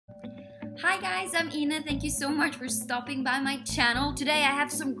Hi guys, I'm Ina. Thank you so much for stopping by my channel. Today I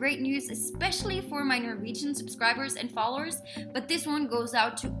have some great news, especially for my Norwegian subscribers and followers, but this one goes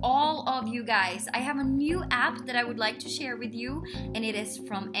out to all of you guys. I have a new app that I would like to share with you, and it is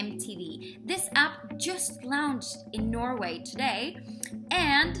from MTV. This app just launched in Norway today,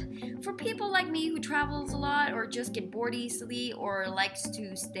 and for people like me who travels a lot or just get bored easily or likes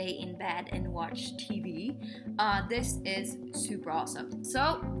to stay in bed and watch TV, this is super awesome.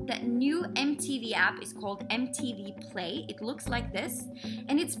 So that new MTV app is called MTVPlay. It looks like this,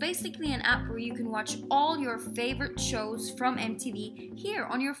 and it's basically an app where you can watch all your favorite shows from MTV here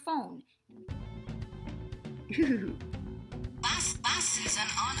on your phone. Last season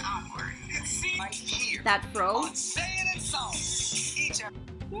on Onward. Right here. That fro. Say it in song.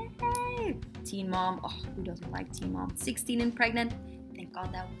 Yay! Teen Mom. Oh, who doesn't like Teen Mom? 16 and pregnant. Thank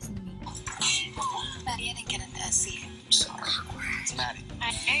God that wasn't me. Maddie, I didn't get into SC. Sorry. It's Maddie.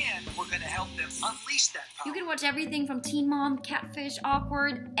 And we're going to help them unleash that power. You can watch everything from Teen Mom, Catfish,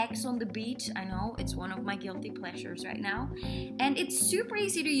 Awkward, X on the Beach. I know, it's one of my guilty pleasures right now. And it's super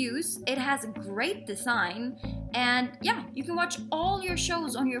easy to use. It has a great design. And yeah, you can watch all your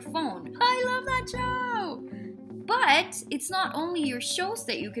shows on your phone. I love that show! But it's not only your shows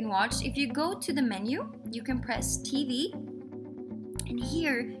that you can watch. If you go to the menu, you can press TV. And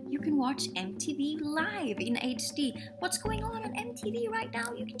here, you can watch MTV live in HD. What's going on MTV right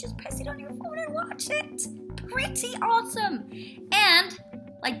now? You can just press it on your phone and watch it. Pretty awesome. And,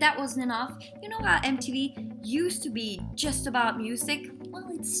 like that wasn't enough, you know how MTV used to be just about music? Well,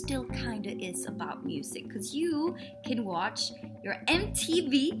 it still kinda is about music, because you can watch your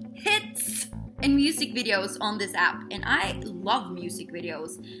MTV hits and music videos on this app. And I love music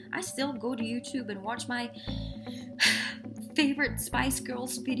videos. I still go to YouTube and watch my favorite Spice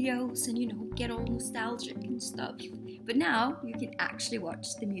Girls videos and, you know, get all nostalgic and stuff. But now you can actually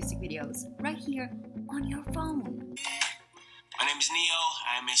watch the music videos right here on your phone. My name is Neo.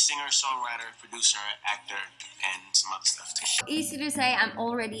 I'm a singer, songwriter, producer, actor, and some other stuff too. Easy to say, I'm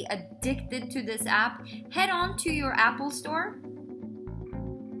already addicted to this app. Head on to your Apple Store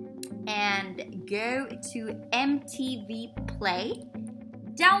and go to MTV Play.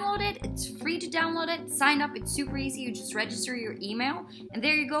 Download it, it's free to download it, sign up, it's super easy, you just register your email, and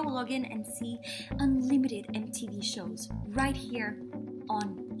there you go, log in and see unlimited MTV shows right here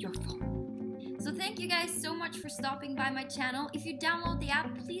on your phone. So thank you guys so much for stopping by my channel. If you download the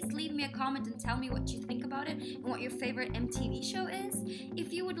app, please leave me a comment and tell me what you think about it and what your favorite MTV show is.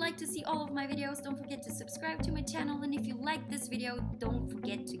 If you would like to see all of my videos, don't forget to subscribe to my channel, and if you like this video, don't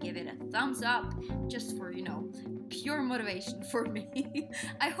forget to give it a thumbs up, just for, you know, pure motivation for me.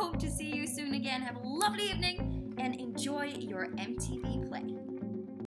 I hope to see you soon again. Have a lovely evening and enjoy your MTV Play.